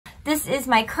This is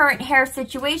my current hair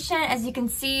situation. As you can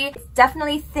see, it's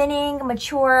definitely thinning,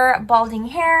 mature, balding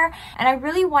hair, and I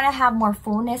really want to have more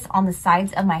fullness on the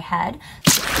sides of my head.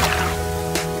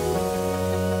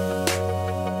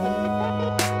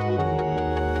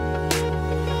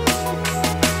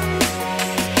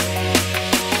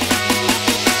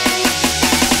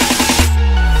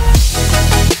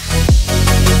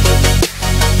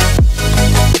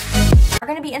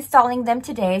 Installing them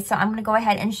today, so I'm going to go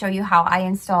ahead and show you how I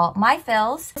install my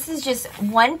fills. This is just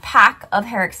one pack of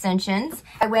hair extensions.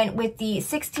 I went with the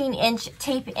 16-inch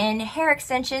tape-in hair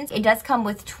extensions. It does come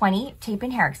with 20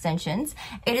 tape-in hair extensions.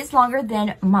 It is longer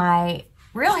than my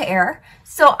real hair,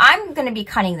 so I'm going to be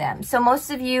cutting them. So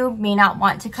most of you may not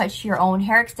want to cut your own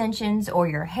hair extensions or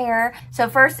your hair. So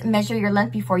first, measure your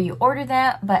length before you order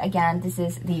them. But again, this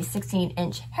is the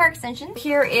 16-inch hair extension.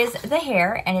 Here is the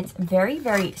hair, and it's very,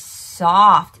 very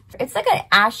soft. It's like an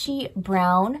ashy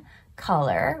brown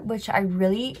color, which I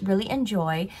really, really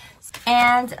enjoy.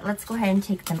 And let's go ahead and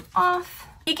take them off.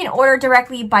 You can order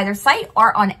directly by their site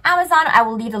or on Amazon. I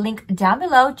will leave the link down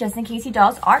below just in case you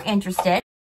dolls are interested.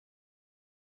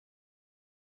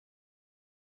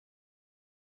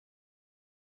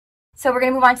 So we're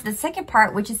going to move on to the second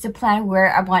part, which is to plan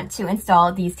where I want to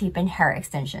install these tape-in hair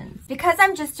extensions. Because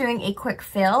I'm just doing a quick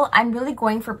fill, I'm really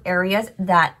going for areas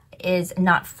that is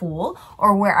not full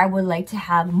or where I would like to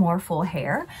have more full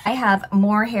hair. I have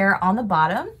more hair on the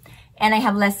bottom and I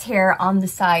have less hair on the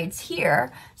sides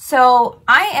here. So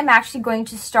I am actually going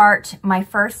to start my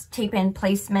first tape-in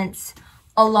placements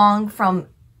along from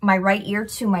my right ear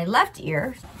to my left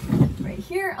ear, right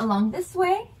here along this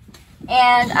way.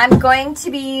 And I'm going to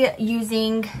be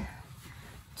using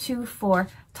 2, 4,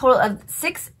 total of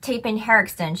 6 tape-in hair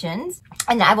extensions.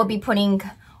 And I will be putting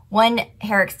one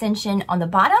hair extension on the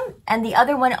bottom and the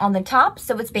other one on the top.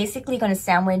 So it's basically going to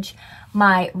sandwich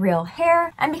my real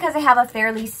hair. And because I have a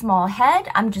fairly small head,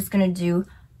 I'm just going to do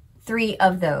 3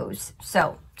 of those.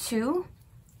 So 2,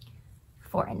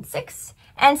 4, and 6.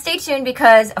 And stay tuned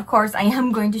because, of course, I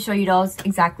am going to show you dolls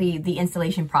exactly the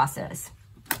installation process.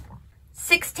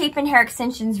 6 tape-in hair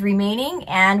extensions remaining,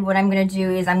 and what I'm going to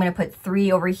do is I'm going to put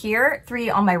 3 over here, 3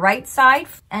 on my right side,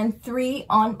 and 3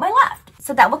 on my left.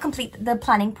 So that will complete the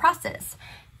planning process.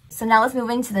 So now let's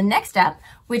move into the next step,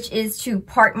 which is to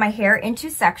part my hair into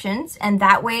sections, and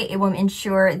that way it will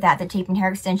ensure that the tape-in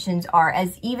hair extensions are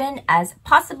as even as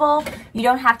possible. You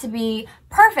don't have to be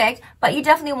perfect, but you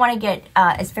definitely want to get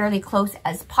as fairly close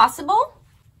as possible.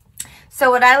 So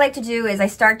what I like to do is I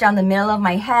start down the middle of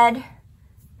my head,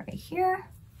 right here.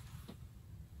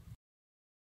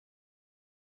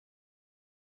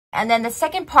 And then the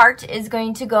second part is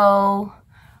going to go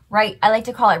right, I like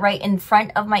to call it right in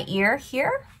front of my ear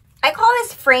here. I call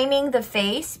this framing the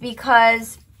face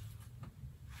because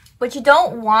what you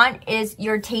don't want is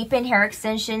your tape-in hair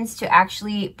extensions to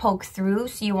actually poke through.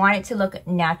 So you want it to look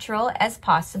natural as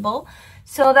possible.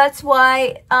 So that's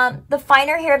why the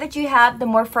finer hair that you have, the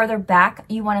more further back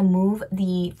you want to move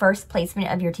the first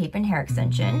placement of your tape-in hair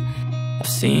extension. I've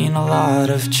seen a lot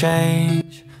of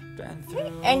change.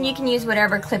 And you can use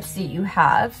whatever clips that you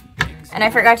have. And I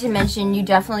forgot to mention, you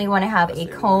definitely want to have a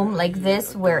comb like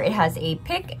this where it has a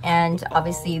pick, and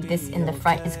obviously this in the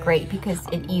front is great because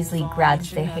it easily grabs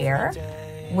the hair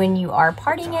when you are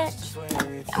parting it.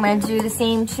 I'm going to do the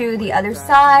same to the other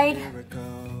side.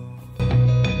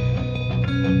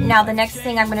 Now the next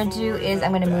thing I'm going to do is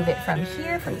I'm going to move it from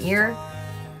here, from ear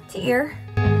to ear.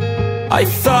 I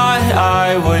thought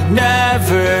I would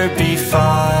never be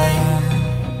fine.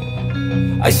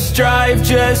 I strive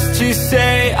just to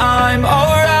say I'm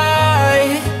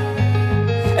alright.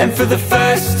 And for the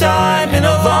first time in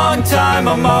a long time,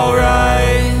 I'm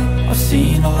alright. I've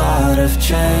seen a lot of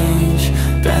change,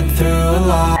 been through a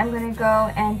lot. I'm gonna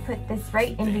go and put this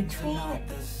right in between.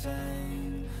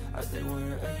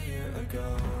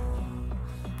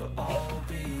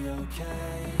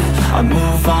 I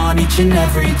move on each and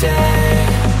every day.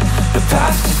 The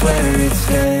past is where it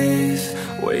stays.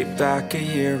 Way back a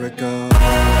year ago.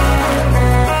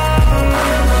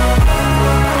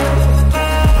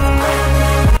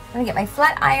 I'm gonna get my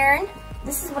flat iron.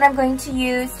 This is what I'm going to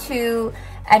use to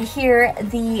adhere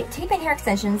the tape-in hair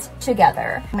extensions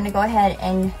together. I'm gonna go ahead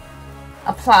and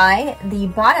apply the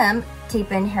bottom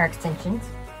tape-in hair extensions.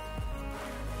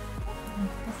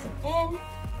 Press it in.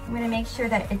 I'm gonna make sure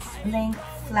that it's laying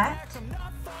flat.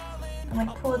 I'm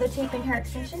gonna pull the tape-in hair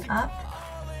extension up.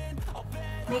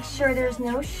 Make sure there's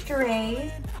no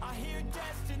strays.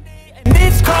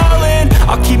 It's calling.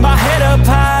 I'll keep my head up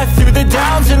high through the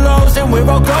downs and lows, and we're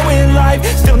all going life.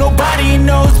 Still nobody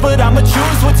knows, but I'ma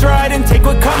choose what's right and take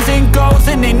what comes and goes.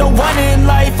 And ain't no one in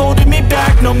life holding me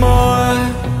back no more.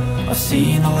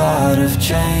 seen a lot of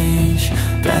change,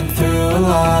 been through a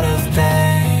lot of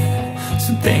pain.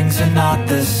 Some things are not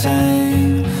the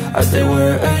same as they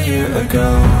were a year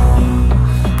ago,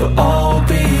 but all will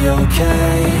be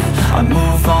okay. I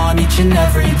move on each and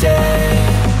every day.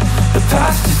 The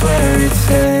past is where it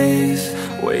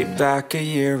stays. Way back a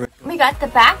year. We got the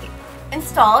back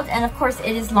installed, and of course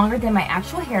it is longer than my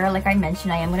actual hair. Like I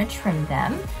mentioned, I am going to trim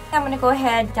them. I'm going to go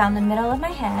ahead down the middle of my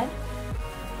head,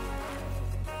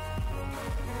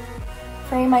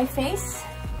 frame my face,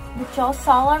 which y'all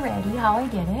saw already how I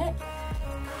did it.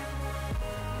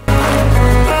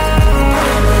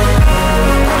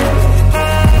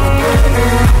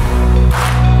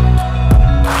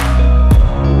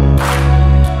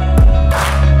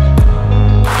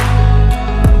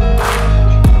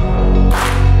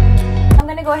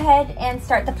 Go ahead and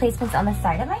start the placements on the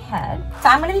side of my head. So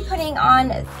I'm going to be putting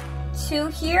on 2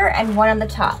 here and 1 on the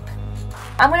top.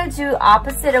 I'm going to do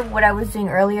opposite of what I was doing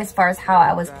earlier as far as how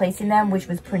I was placing them, which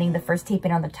was putting the first tape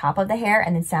in on the top of the hair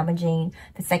and then sandwiching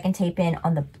the second tape in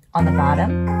on the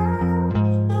bottom.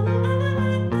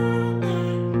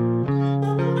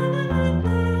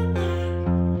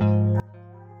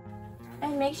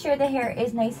 Make sure the hair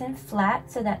is nice and flat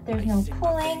so that there's no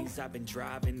pulling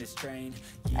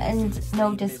and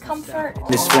no discomfort.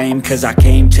 This flame, cause I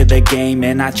came to the game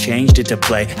and I changed it to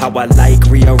play how I like,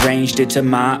 rearranged it to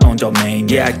my own domain.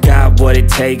 Yeah, I got what it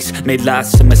takes, made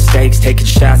lots of mistakes, taking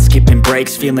shots, skipping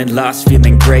breaks, feeling lost,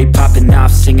 feeling great, popping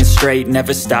off, singing straight,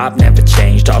 never stopped, never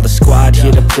changed. All the squad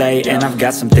here to play and I've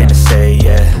got something to say,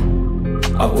 yeah.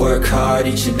 I work hard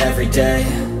each and every day,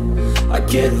 I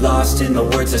get lost in the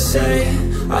words I say.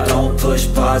 I don't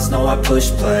push pause, no I push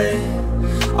play.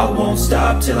 I won't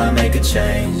stop till I make a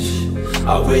change.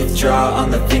 I withdraw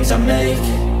on the things I make.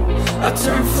 I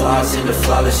turn flaws into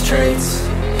flawless traits.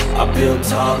 I build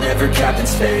tall, never capped in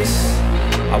space.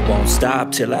 I won't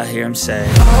stop till I hear him say,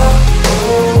 oh,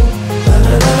 oh, la,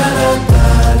 la, la, la,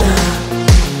 la, la.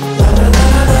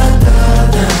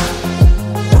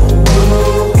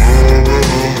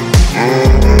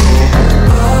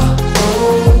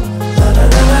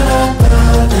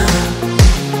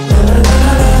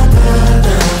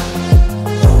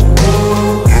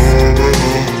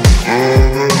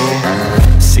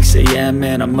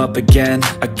 And I'm up again.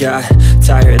 I got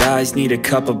tired eyes, need a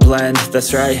cup of blend.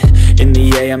 That's right, in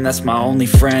the AM, that's my only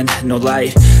friend. No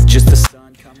light, just the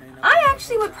sun coming up. I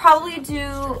actually would probably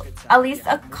do at least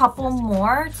a couple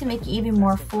more to make it even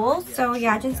more full. So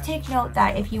yeah, just take note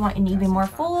that if you want an even more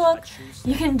full look,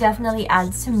 you can definitely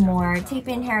add some more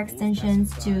tape-in hair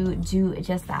extensions to do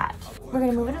just that. We're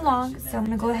gonna move it along, so I'm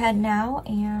gonna go ahead now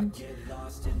and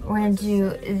we're gonna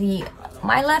do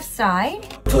my left side.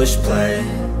 Push play,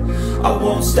 I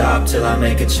won't stop till I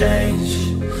make a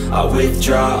change. I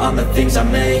withdraw on the things I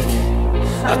make.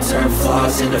 I turn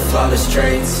flaws into flawless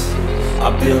traits.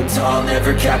 I build tall,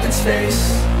 never capped in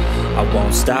space. I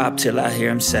won't stop till I hear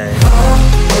him say, oh,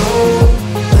 oh,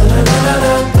 la, la, la,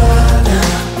 la, la, la.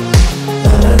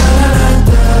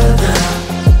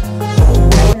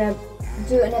 I'm gonna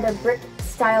do another brick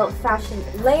style fashion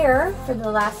layer for the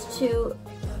last 2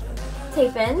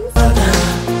 tape-ins.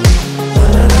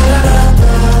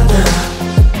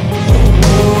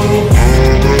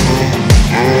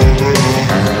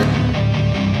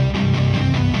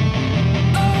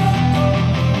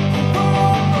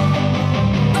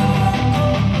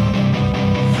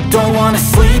 Don't wanna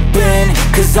sleep in,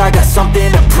 cause I got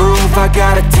something to prove. I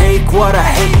gotta take what I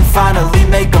hate and finally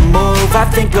make a move. I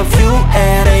think of you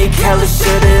and ache hella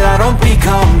shit that I don't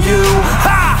become you.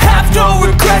 I have no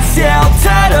regrets, yeah, I'll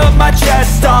tie up my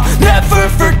chest. I'll never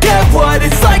forget what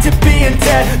it's like to be in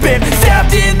debt. Been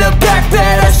stabbed in the back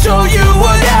bed, I'll show you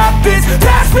what happens.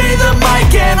 Pass me the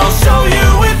mic and I'll show you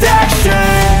with action.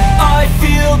 I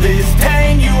feel this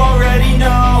pain, you already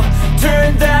know.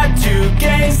 Turn that to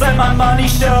gains, let my money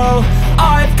show.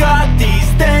 I've got these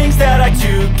things that I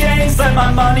do gains, let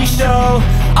my money show.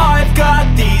 I've got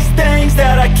these things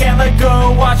that I can't let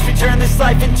go. Watch me turn this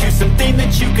life into something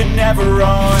that you could never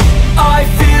own. I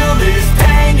feel this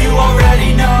pain, you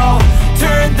already know.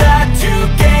 Turn that to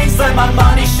gains, let my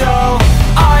money show.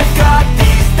 I've got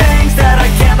these things that I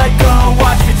can't let go.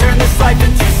 Watch me turn this life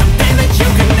into something that you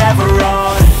could never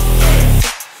own.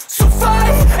 So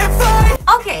fight and fight.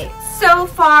 Okay, so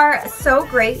far so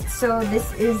great. So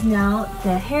this is now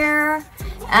the hair,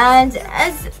 and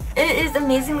as it is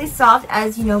amazingly soft,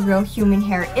 as you know real human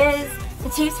hair is. The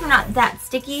tapes were not that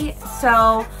sticky,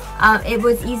 so it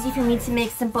was easy for me to make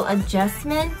simple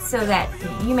adjustments, so that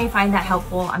you may find that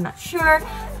helpful. I'm not sure,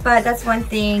 but that's one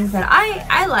thing that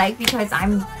I like, because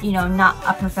I'm, you know, not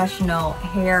a professional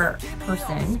hair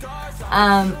person.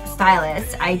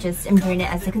 stylist. I just am doing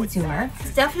it as a consumer.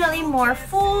 It's definitely more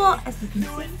full, as you can see.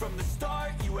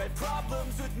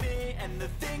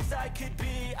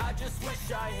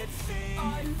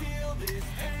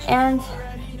 And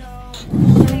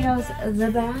here goes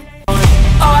the back.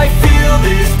 I feel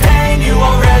this pain, you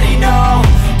already know.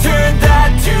 Turn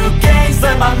that to gains,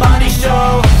 let my money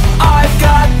show. I've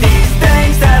got these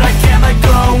things that I can't let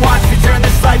go. Watch me turn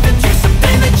this life into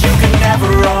something that you can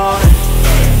never own.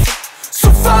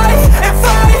 So fight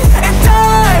and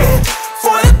die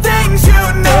for the things you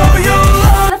know you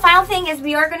love. The final thing is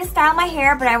we are going to style my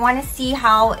hair, but I want to see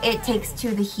how it takes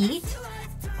to the heat.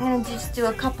 I'm going to just do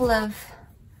a couple of,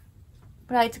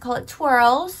 what I like to call it,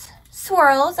 swirls.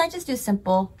 I just do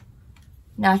simple,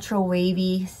 natural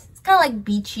wavy. It's kind of like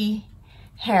beachy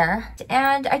hair.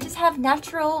 And I just have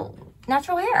natural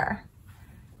hair.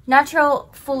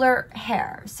 Natural, fuller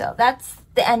hair. So that's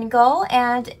the end goal,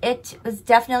 and it was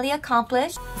definitely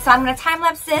accomplished. So I'm going to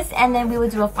time-lapse this, and then we will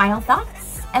do a final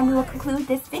thoughts, and we will conclude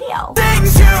this video.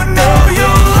 Things you know you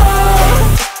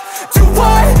love, do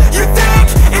what you think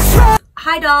is right.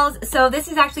 Hi dolls, so this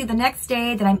is actually the next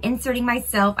day that I'm inserting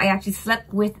myself. I actually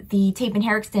slept with the tape and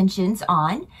hair extensions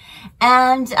on,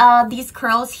 and these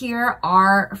curls here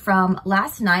are from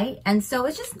last night, and so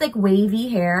it's just like wavy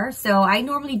hair. So I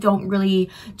normally don't really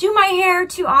do my hair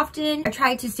too often. I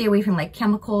try to stay away from like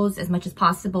chemicals as much as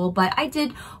possible, but I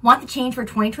did want the change for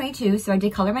 2022, so I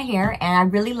did color my hair, and I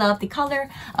really love the color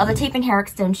of the tape and hair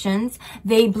extensions.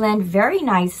 They blend very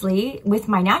nicely with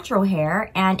my natural hair,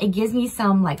 and it gives me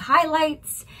some like highlights.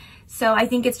 So I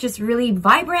think it's just really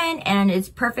vibrant, and it's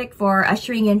perfect for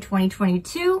ushering in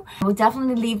 2022. I will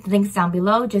definitely leave the links down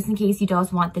below just in case you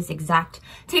dolls want this exact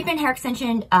tape and hair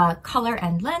extension color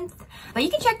and length. But you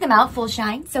can check them out, Full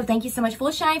Shine. So thank you so much,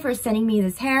 Full Shine, for sending me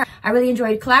this hair. I really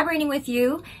enjoyed collaborating with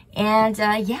you, and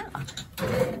yeah.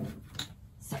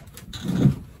 So.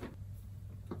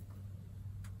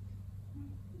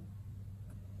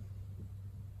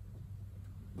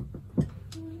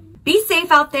 Be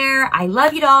safe out there. I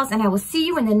love you dolls, and I will see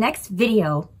you in the next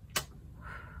video.